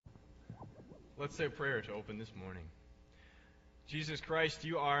Let's say a prayer to open this morning. Jesus Christ,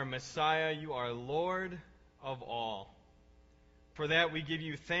 you are Messiah, you are Lord of all. For that we give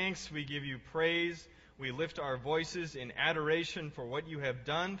you thanks, we give you praise, we lift our voices in adoration for what you have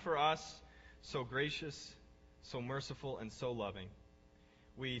done for us, so gracious, so merciful, and so loving.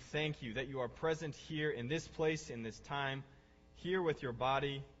 We thank you that you are present here in this place, in this time, here with your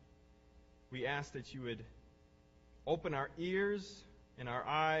body. We ask that you would open our ears and our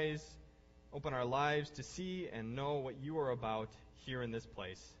eyes, open our lives to see and know what you are about here in this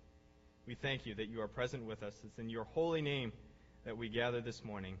place. We thank you that you are present with us. It's in your holy name that we gather this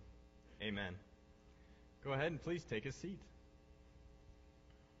morning. Amen. Go ahead and please take a seat.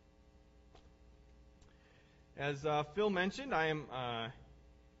 As Phil mentioned, I am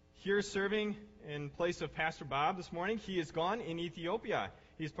here serving in place of Pastor Bob this morning. He is gone in Ethiopia.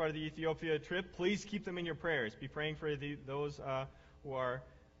 He's part of the Ethiopia trip. Please keep them in your prayers. Be praying for those who are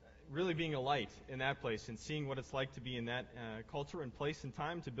really being a light in that place and seeing what it's like to be in that culture and place and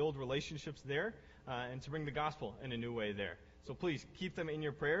time, to build relationships there and to bring the gospel in a new way there. So please keep them in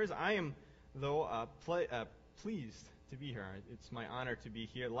your prayers. I am, though, pleased to be here. It's my honor to be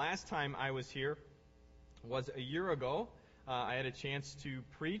here. Last time I was here was a year ago. I had a chance to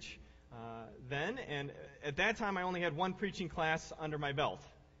preach then, and at that time I only had one preaching class under my belt.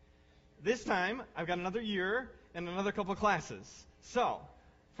 This time I've got another year and another couple classes. So,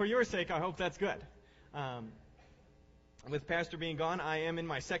 for your sake, I hope that's good. With Pastor being gone, I am in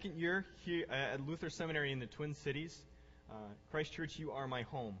my second year here at Luther Seminary in the Twin Cities. Christ Church, you are my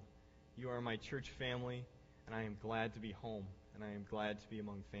home. You are my church family, and I am glad to be home, and I am glad to be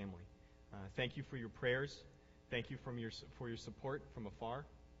among family. Thank you for your prayers. Thank you for your support from afar.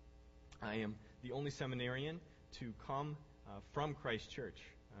 I am the only seminarian to come from Christ Church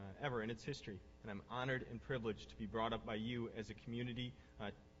ever in its history, and I'm honored and privileged to be brought up by you as a community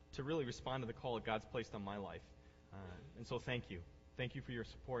to really respond to the call that God's placed on my life. And so thank you. Thank you for your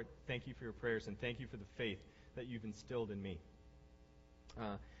support. Thank you for your prayers. And thank you for the faith that you've instilled in me.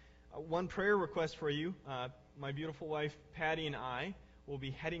 One prayer request for you. My beautiful wife, Patty, and I will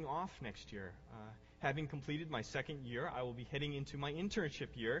be heading off next year. Having completed my second year, I will be heading into my internship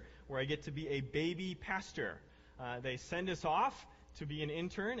year where I get to be a baby pastor. They send us off to be an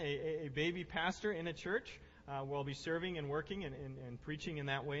intern, a baby pastor in a church. Where I'll be serving and working and preaching in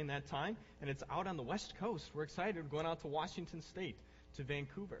that way in that time. And it's out on the West Coast. We're excited. We're going out to Washington State, to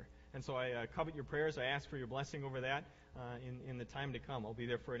Vancouver. And so I covet your prayers. I ask for your blessing over that in the time to come. I'll be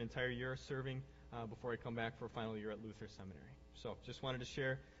there for an entire year serving before I come back for a final year at Luther Seminary. So just wanted to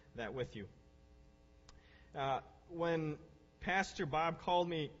share that with you. When Pastor Bob called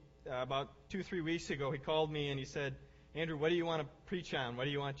me about 2-3 weeks ago, he called me and he said, "Andrew, what do you want to preach on? What do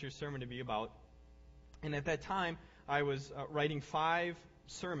you want your sermon to be about?" And at that time, I was writing 5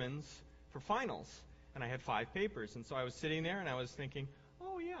 sermons for finals, and I had 5 papers. And so I was sitting there, and I was thinking,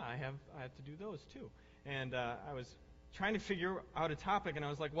 oh, yeah, I have to do those too. And I was trying to figure out a topic, and I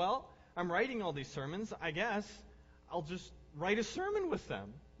was like, well, I'm writing all these sermons. I guess I'll just write a sermon with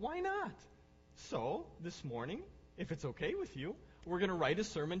them. Why not? So this morning, if it's okay with you, we're going to write a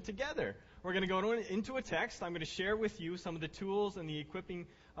sermon together. We're going to go into a text. I'm going to share with you some of the tools and the equipping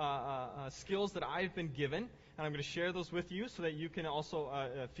skills that I've been given, and I'm going to share those with you so that you can also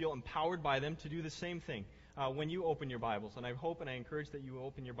feel empowered by them to do the same thing when you open your Bibles. And I hope and I encourage that you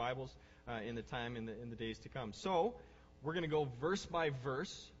open your Bibles in the days to come. So we're going to go verse by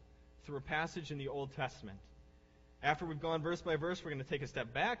verse through a passage in the Old Testament. After we've gone verse by verse, we're going to take a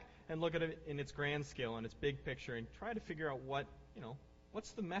step back and look at it in its grand scale and its big picture and try to figure out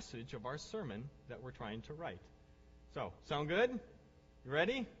what's the message of our sermon that we're trying to write. So, sound good? You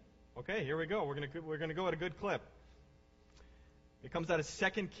ready? Okay, here we go. We're going to go at a good clip. It comes out of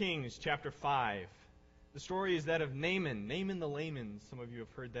 2 Kings chapter 5. The story is that of Naaman the layman. Some of you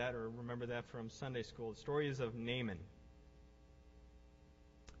have heard that or remember that from Sunday school. The story is of Naaman.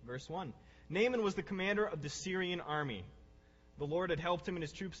 Verse 1. Naaman was the commander of the Syrian army. The Lord had helped him and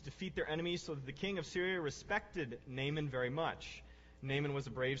his troops defeat their enemies, so that the king of Syria respected Naaman very much. Naaman was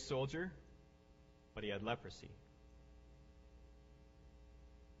a brave soldier, but he had leprosy.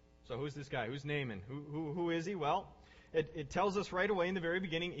 So who's this guy? Who's Naaman? Who is he? Well, it tells us right away in the very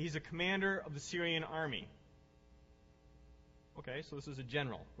beginning, he's a commander of the Syrian army. Okay, so this is a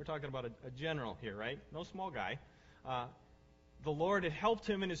general. We're talking about a general here, right? No small guy. The Lord had helped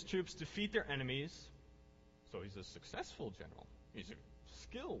him and his troops defeat their enemies. So he's a successful general. He's a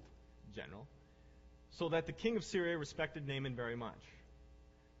skilled general. So that the king of Syria respected Naaman very much.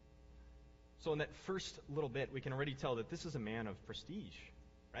 So in that first little bit, we can already tell that this is a man of prestige,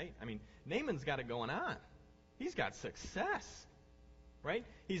 right? I mean, Naaman's got it going on. He's got success. right?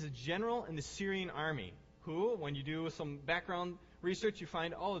 He's a general in the Syrian army who, when you do some background research, you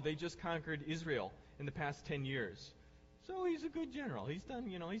find, they just conquered Israel in the past 10 years. So he's a good general. He's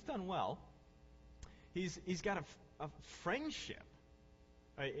done well. He's got a friendship,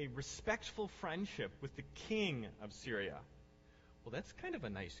 a respectful friendship with the king of Syria. Well, that's kind of a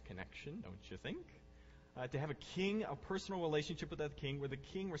nice connection, don't you think? To have a personal relationship with that king where the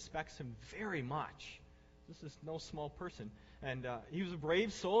king respects him very much. This is no small person. And he was a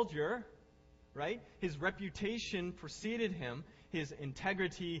brave soldier, right? His reputation preceded him. His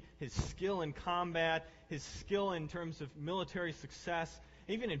integrity, his skill in combat, his skill in terms of military success,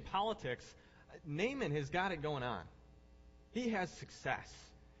 even in politics. Naaman has got it going on. He has success.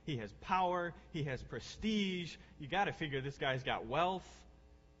 He has power. He has prestige. You got to figure this guy's got wealth.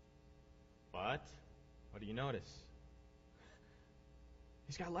 But what do you notice?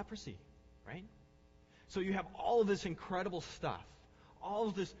 He's got leprosy, right? So you have all of this incredible stuff, all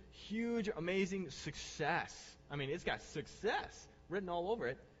of this huge, amazing success. I mean, it's got success written all over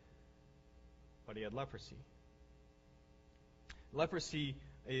it. But he had leprosy. Leprosy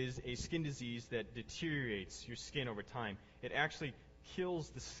is a skin disease that deteriorates your skin over time. It actually kills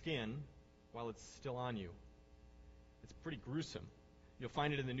the skin while it's still on you. It's pretty gruesome. You'll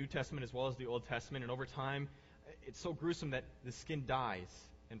find it in the New Testament as well as the Old Testament, and over time, it's so gruesome that the skin dies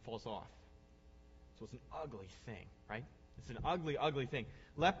and falls off. So it's an ugly thing, right? It's an ugly, ugly thing.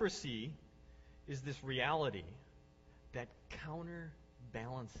 Leprosy is this reality that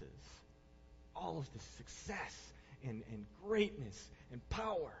counterbalances all of this success and greatness and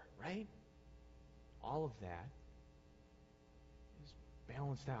power, right? All of that is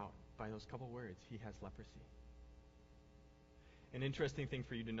balanced out by those couple words. He has leprosy. An interesting thing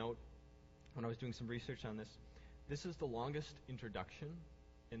for you to note, when I was doing some research on this, this is the longest introduction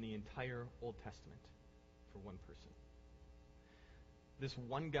in the entire Old Testament for one person. This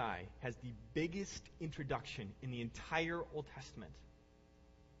one guy has the biggest introduction in the entire Old Testament.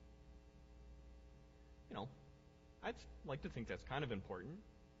 I'd like to think that's kind of important.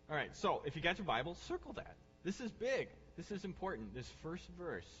 All right, so if you got your Bible, circle that. This is big. This is important. This first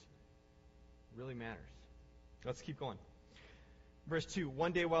verse really matters. Let's keep going. Verse 2,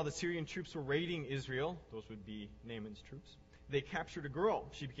 one day while the Syrian troops were raiding Israel, those would be Naaman's troops, they captured a girl.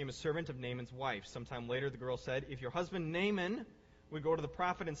 She became a servant of Naaman's wife. Sometime later, the girl said, if your husband Naaman would go to the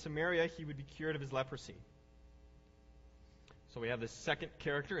prophet in Samaria, he would be cured of his leprosy. So we have this second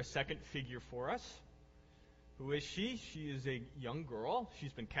character, a second figure for us. Who is she? She is a young girl.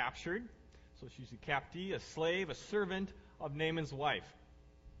 She's been captured. So she's a captee, a slave, a servant of Naaman's wife.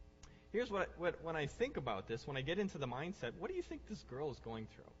 Here's what when I think about this, when I get into the mindset, what do you think this girl is going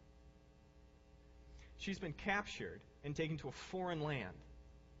through? She's been captured and taken to a foreign land.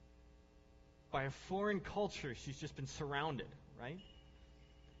 By a foreign culture, she's just been surrounded, right?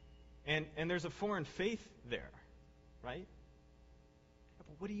 And there's a foreign faith there, right? But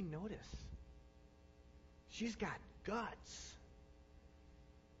what do you notice? She's got guts.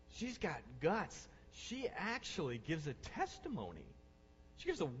 She's got guts. She actually gives a testimony. She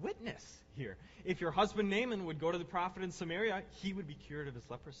gives a witness here. If your husband Naaman would go to the prophet in Samaria, he would be cured of his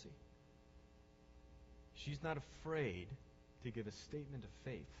leprosy. She's not afraid to give a statement of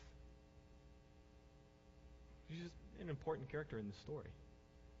faith. She's an important character in the story.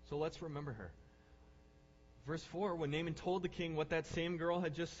 So let's remember her. Verse 4, when Naaman told the king what that same girl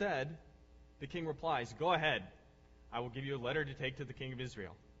had just said, the king replies, go ahead. I will give you a letter to take to the king of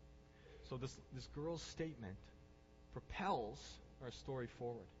Israel. So this girl's statement propels our story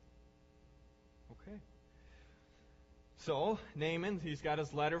forward. Okay. So Naaman, he's got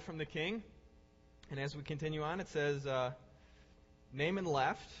his letter from the king. And as we continue on, it says, Naaman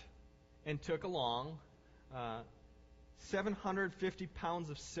left and took along 750 pounds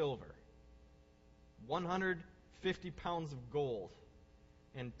of silver, 150 pounds of gold,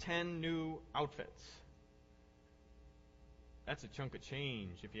 and 10 new outfits. That's a chunk of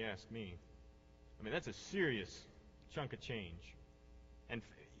change, if you ask me. I mean, that's a serious chunk of change. And,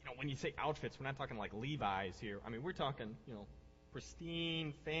 when you say outfits, we're not talking like Levi's here. I mean, we're talking,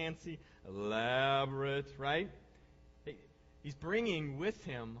 pristine, fancy, elaborate, right? He's bringing with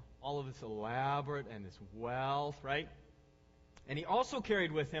him all of this elaborate and this wealth, right? And he also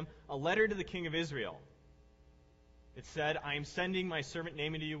carried with him a letter to the king of Israel. It said, I am sending my servant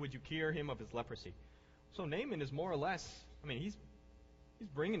Naaman to you. Would you cure him of his leprosy? So Naaman is more or less, he's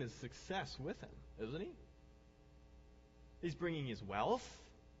bringing his success with him, isn't he? He's bringing his wealth,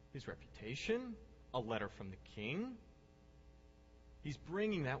 his reputation, a letter from the king. He's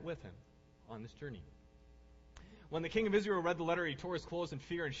bringing that with him on this journey. When the king of Israel read the letter, he tore his clothes in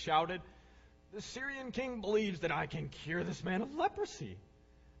fear and shouted, the Syrian king believes that I can cure this man of leprosy.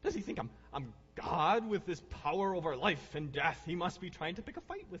 Does he think I'm God with this power over life and death? He must be trying to pick a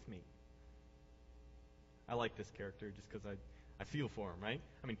fight with me. I like this character just because I feel for him, right?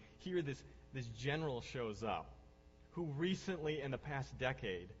 I mean, here this general shows up who recently in the past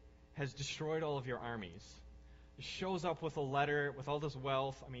decade has destroyed all of your armies. He shows up with a letter, with all this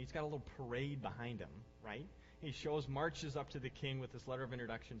wealth. I mean, he's got a little parade behind him, right? He marches up to the king with this letter of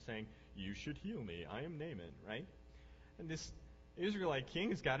introduction saying, "You should heal me. I am Naaman," right? And this Israelite king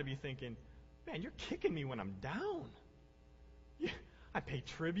has got to be thinking, "Man, you're kicking me when I'm down. I pay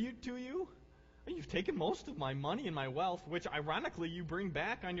tribute to you. You've taken most of my money and my wealth, which ironically you bring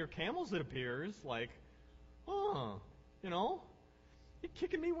back on your camels, it appears. Like, you're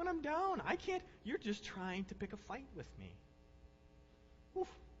kicking me when I'm down. I can't. You're just trying to pick a fight with me." Oof.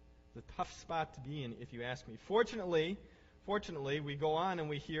 It's a tough spot to be in, if you ask me. Fortunately, we go on and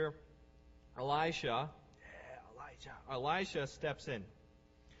we hear Elisha steps in.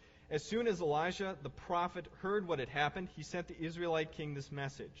 As soon as Elijah, the prophet, heard what had happened, he sent the Israelite king this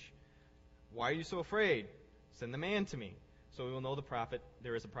message. "Why are you so afraid? Send the man to me, so we will know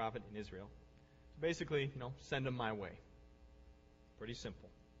there is a prophet in Israel." So basically, send him my way. Pretty simple.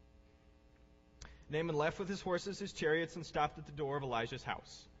 Naaman left with his horses, his chariots, and stopped at the door of Elijah's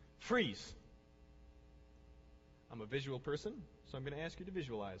house. Freeze. I'm a visual person, so I'm going to ask you to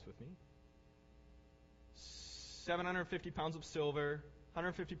visualize with me. 750 pounds of silver,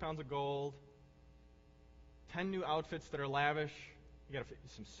 150 pounds of gold, 10 new outfits that are lavish. You got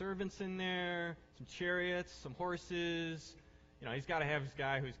some servants in there, some chariots, some horses. He's got to have his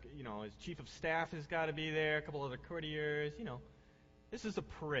guy who's, his chief of staff has got to be there, a couple other courtiers. This is a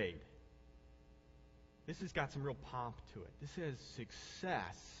parade. This has got some real pomp to it. This has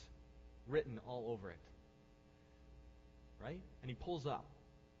success written all over it. Right? And he pulls up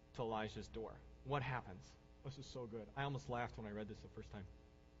to Elijah's door. What happens? This is so good. I almost laughed when I read this the first time.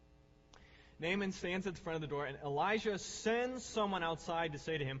 Naaman stands at the front of the door, and Elijah sends someone outside to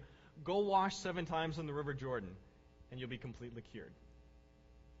say to him, "Go wash 7 times in the river Jordan, and you'll be completely cured."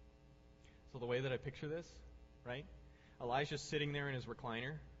 So the way that I picture this, right? Elijah's sitting there in his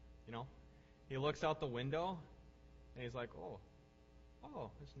recliner, He looks out the window, and he's like, oh,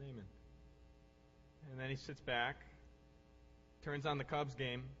 it's Naaman. And then he sits back, turns on the Cubs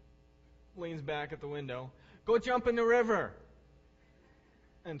game, leans back at the window, "Go jump in the river,"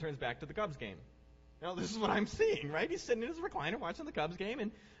 and turns back to the Cubs game. This is what I'm seeing, right? He's sitting in his recliner watching the Cubs game,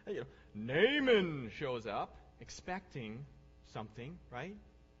 and Naaman shows up expecting something, right?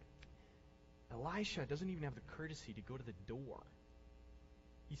 Elisha doesn't even have the courtesy to go to the door.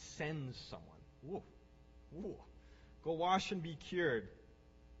 He sends someone. Whoa. Go wash and be cured.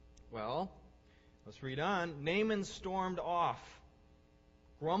 Well, let's read on. Naaman stormed off,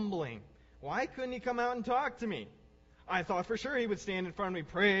 grumbling. "Why couldn't he come out and talk to me? I thought for sure he would stand in front of me,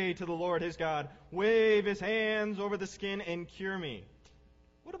 pray to the Lord his God, wave his hands over the skin, and cure me."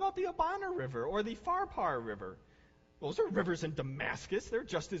 What about the Abana River or the Pharpar River? Those are rivers in Damascus. They're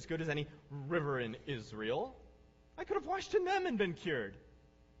just as good as any river in Israel. I could have washed in them and been cured.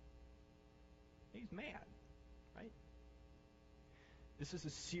 He's mad, right? This is a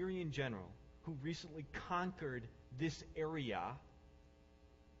Syrian general who recently conquered this area,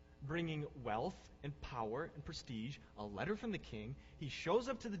 bringing wealth and power and prestige, a letter from the king. He shows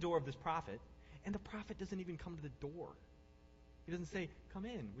up to the door of this prophet, and the prophet doesn't even come to the door. He doesn't say, "Come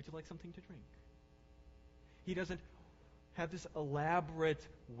in, would you like something to drink?" He doesn't have this elaborate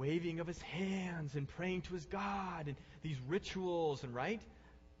waving of his hands and praying to his God and these rituals, and right?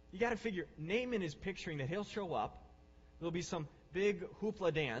 You got to figure, Naaman is picturing that he'll show up, there'll be some big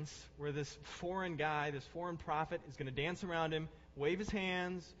hoopla dance where this foreign guy, this foreign prophet, is going to dance around him, wave his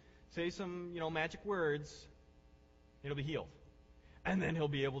hands, say some, magic words, and he'll be healed. And then he'll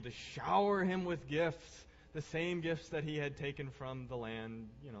be able to shower him with gifts, the same gifts that he had taken from the land,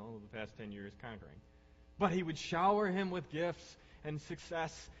 the past 10 years conquering. But he would shower him with gifts and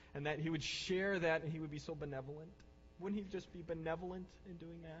success, and that he would share that, and he would be so benevolent. Wouldn't he just be benevolent in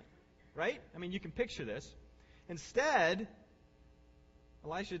doing that? Right? I mean, you can picture this. Instead,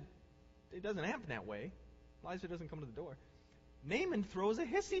 Elisha, it doesn't happen that way. Elisha doesn't come to the door. Naaman throws a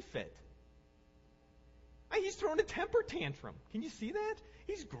hissy fit. He's throwing a temper tantrum. Can you see that?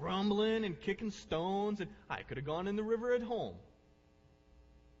 He's grumbling and kicking stones, and I could have gone in the river at home.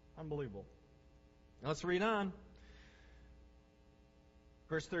 Unbelievable. Let's read on.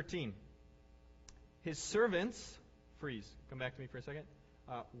 Verse 13. His servants, freeze, come back to me for a second.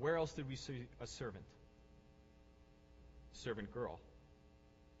 Where else did we see a servant? Servant girl.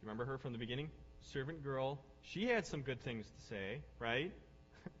 You remember her from the beginning? Servant girl. She had some good things to say, right?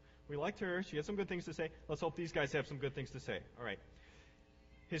 We liked her. She had some good things to say. Let's hope these guys have some good things to say. All right.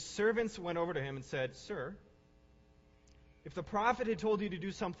 His servants went over to him and said, Sir, if the prophet had told you to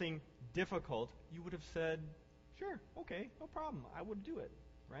do something difficult, you would have said, sure, okay, no problem. I would do it,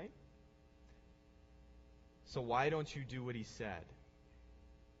 right? So why don't you do what he said?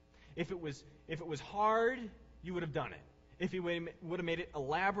 If it was hard, you would have done it. If he would have made it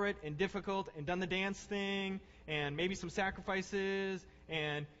elaborate and difficult and done the dance thing and maybe some sacrifices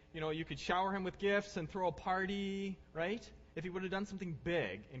and, you could shower him with gifts and throw a party, right? If he would have done something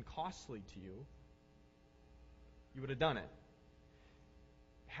big and costly to you, you would have done it.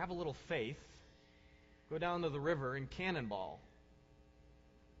 Have a little faith. Go down to the river and cannonball.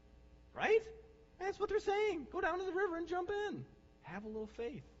 Right? That's what they're saying. Go down to the river and jump in. Have a little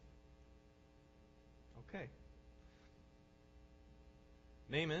faith. Okay.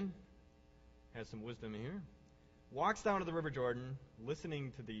 Naaman has some wisdom here. Walks down to the River Jordan,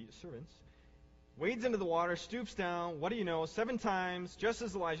 listening to the servants. Wades into the water, stoops down. What do you know? 7 times, just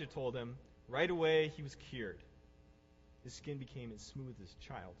as Elijah told him. Right away, he was cured. His skin became as smooth as a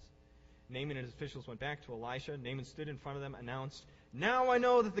child's. Naaman and his officials went back to Elisha. Naaman stood in front of them, announced, Now I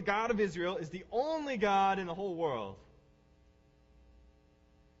know that the God of Israel is the only God in the whole world.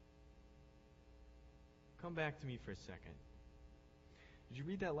 Come back to me for a second. Did you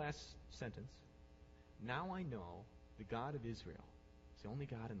read that last sentence? Now I know the God of Israel is the only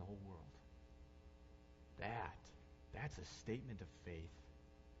God in the whole world. That's a statement of faith.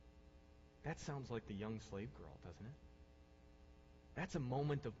 That sounds like the young slave girl, doesn't it? That's a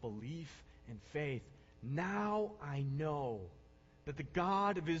moment of belief and faith. Now I know that the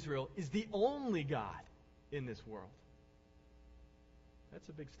God of Israel is the only God in this world. That's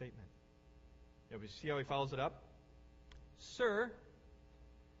a big statement. Yeah, we see how he follows it up? Sir,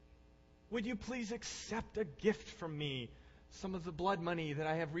 would you please accept a gift from me, some of the blood money that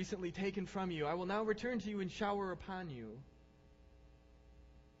I have recently taken from you? I will now return to you and shower upon you.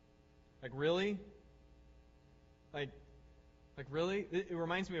 Like, really? Like really? It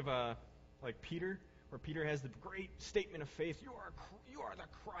reminds me of Peter, where Peter has the great statement of faith. You are the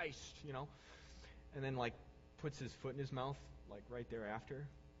Christ, and then puts his foot in his mouth right thereafter.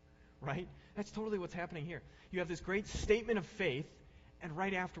 Right? That's totally what's happening here. You have this great statement of faith, and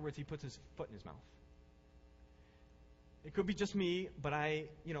right afterwards he puts his foot in his mouth. It could be just me, but I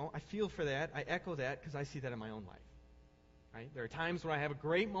feel for that. I echo that because I see that in my own life. Right? There are times where I have a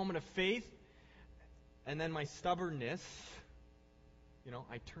great moment of faith, and then my stubbornness,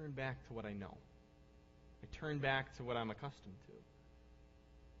 I turn back to what I know. I turn back to what I'm accustomed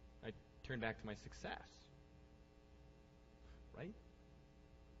to. I turn back to my success. Right?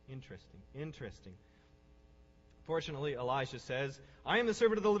 Interesting. Fortunately, Elisha says, I am the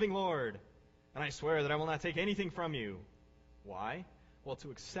servant of the living Lord, and I swear that I will not take anything from you. Why? Well,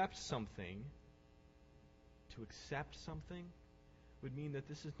 to accept something would mean that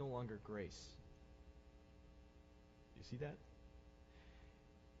this is no longer grace. You see that?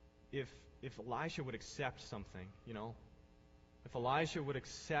 If Elisha would accept something, if Elisha would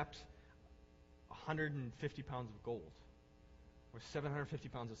accept 150 pounds of gold, or 750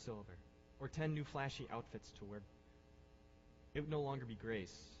 pounds of silver, or 10 new flashy outfits to wear, it would no longer be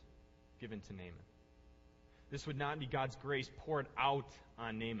grace given to Naaman. This would not be God's grace poured out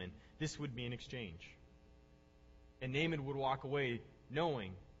on Naaman. This would be an exchange. And Naaman would walk away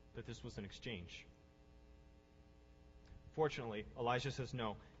knowing that this was an exchange. Fortunately, Elijah says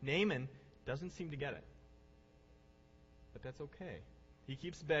no. Naaman doesn't seem to get it. But that's okay. He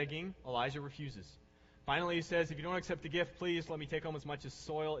keeps begging. Elijah refuses. Finally, he says, if you don't accept the gift, please let me take home as much as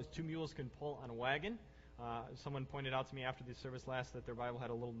soil as 2 mules can pull on a wagon. Someone pointed out to me after the service last that their Bible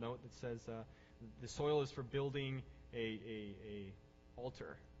had a little note that says the soil is for building a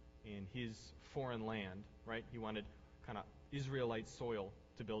altar in his foreign land, right? He wanted kind of Israelite soil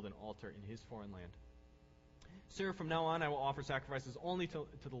to build an altar in his foreign land. Sir, from now on I will offer sacrifices only to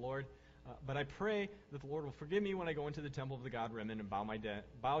the Lord, but I pray that the Lord will forgive me when I go into the temple of the god Rimmon and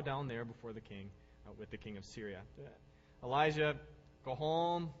bow down there before the king, with the king of Syria. Elijah, go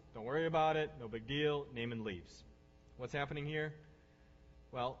home. Don't worry about it. No big deal. Naaman leaves. What's happening here?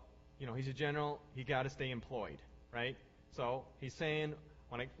 Well, he's a general. He got to stay employed, right? So he's saying,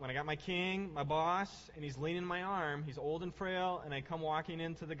 when I got my king, my boss, and he's leaning my arm, he's old and frail, and I come walking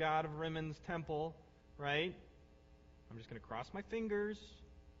into the god of Rimmon's temple, right? I'm just going to cross my fingers,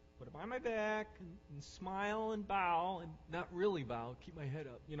 put it behind my back, and smile and bow, and not really bow, keep my head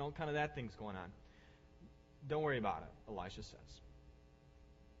up. Kind of that thing's going on. Don't worry about it, Elisha says.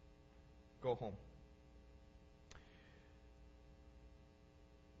 Go home.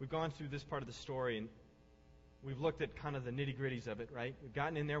 We've gone through this part of the story, and We've looked at kind of the nitty-gritties of it, right? We've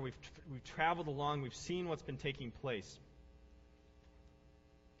gotten in there, we've traveled along, we've seen what's been taking place.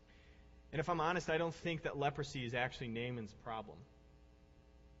 And if I'm honest, I don't think that leprosy is actually Naaman's problem.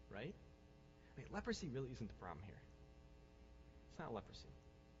 Right? I mean, leprosy really isn't the problem here. It's not leprosy.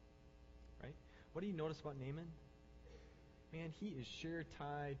 Right? What do you notice about Naaman? Man, he is sure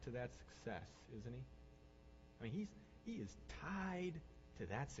tied to that success, isn't he? I mean, he is tied to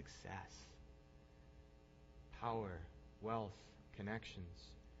that success. Power, wealth, connections.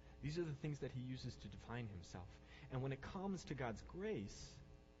 These are the things that he uses to define himself. And when it comes to God's grace,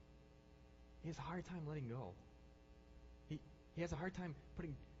 he has a hard time letting go. He has a hard time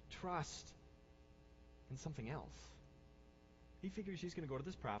putting trust in something else. He figures he's going to go to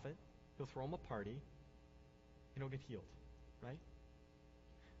this prophet, he'll throw him a party, and he'll get healed. Right?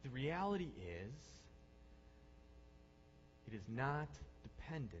 The reality is, it is not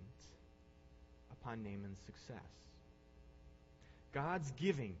dependent upon Naaman's success. God's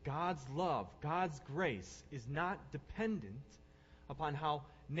giving, God's love, God's grace is not dependent upon how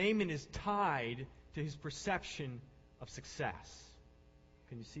Naaman is tied to his perception of success.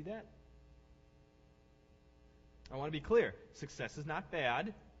 Can you see that? I want to be clear. Success is not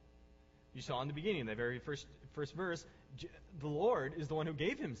bad. You saw in the beginning, that very first verse, the Lord is the one who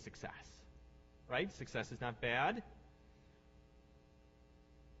gave him success. Right? Success is not bad.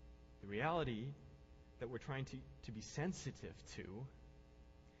 The reality that we're trying to be sensitive to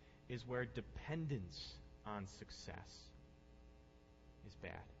is where dependence on success is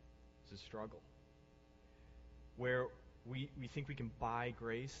bad. It's a struggle. Where we think we can buy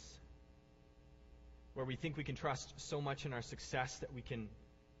grace, where we think we can trust so much in our success that we can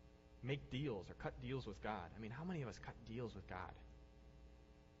make deals or cut deals with God. I mean, how many of us cut deals with God?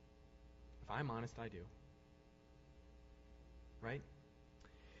 If I'm honest, I do. Right?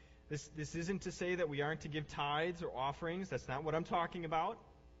 This isn't to say that we aren't to give tithes or offerings. That's not what I'm talking about.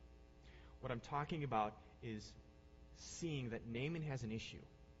 What I'm talking about is seeing that Naaman has an issue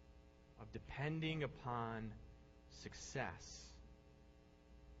of depending upon success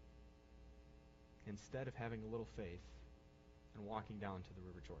instead of having a little faith and walking down to the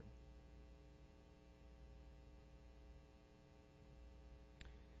River Jordan.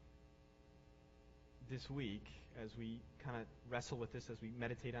 This week, as we kind of wrestle with this, as we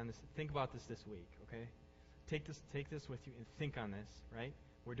meditate on this, think about this week, okay? Take this with you and think on this, right?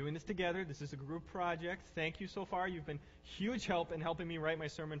 We're doing this together. This is a group project. Thank you so far. You've been huge help in helping me write my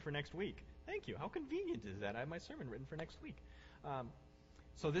sermon for next week. Thank you. How convenient is that? I have my sermon written for next week.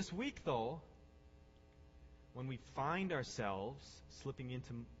 So this week, though, when we find ourselves slipping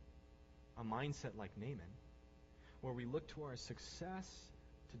into a mindset like Naaman, where we look to our success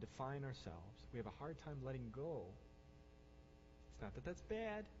to define ourselves, we have a hard time letting go. It's not that that's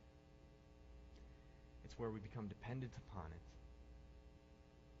bad. It's where we become dependent upon it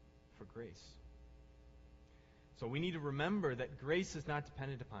for grace. So we need to remember that grace is not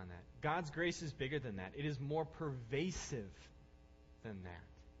dependent upon that. God's grace is bigger than that. It is more pervasive than that.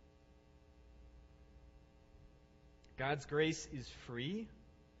 God's grace is free.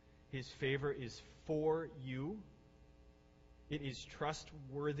 His favor is for you. It is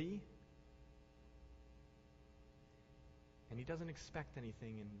trustworthy. And He doesn't expect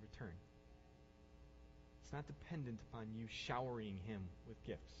anything in return. It's not dependent upon you showering Him with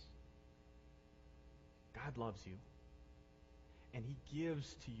gifts. God loves you. And He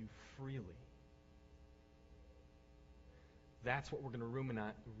gives to you freely. That's what we're going to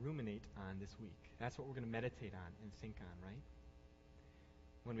ruminate on this week. That's what we're going to meditate on and think on, right?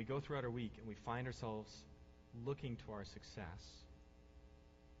 When we go throughout our week and we find ourselves looking to our success,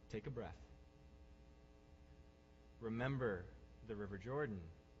 take a breath. Remember the River Jordan,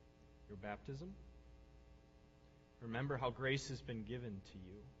 your baptism. Remember how grace has been given to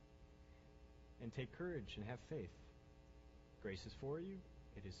you. And take courage and have faith. Grace is for you,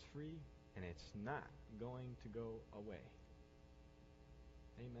 it is free, and it's not going to go away.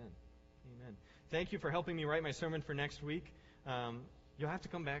 Amen. Amen. Thank you for helping me write my sermon for next week. You'll have to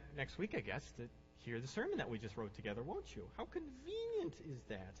come back next week, I guess, to hear the sermon that we just wrote together, won't you? How convenient is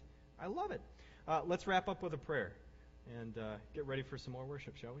that? I love it. Let's wrap up with a prayer and get ready for some more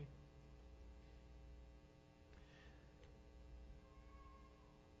worship, shall we?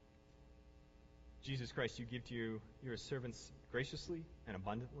 Jesus Christ, you give to your servants graciously and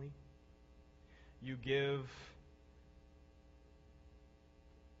abundantly. You give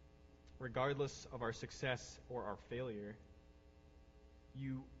regardless of our success or our failure.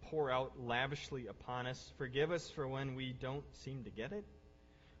 You pour out lavishly upon us. Forgive us for when we don't seem to get it,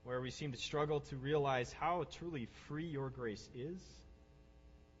 where we seem to struggle to realize how truly free your grace is.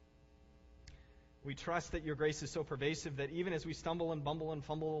 We trust that your grace is so pervasive that even as we stumble and bumble and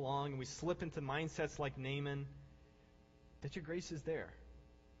fumble along and we slip into mindsets like Naaman, that your grace is there.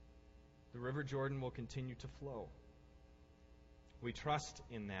 The River Jordan will continue to flow. We trust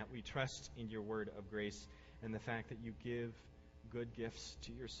in that. We trust in your word of grace and the fact that you give good gifts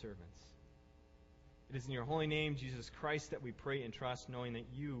to your servants. It is in your holy name, Jesus Christ, that we pray and trust, knowing that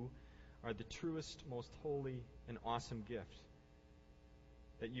you are the truest, most holy, and awesome gift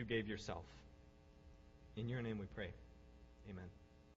that you gave yourself. In your name we pray. Amen.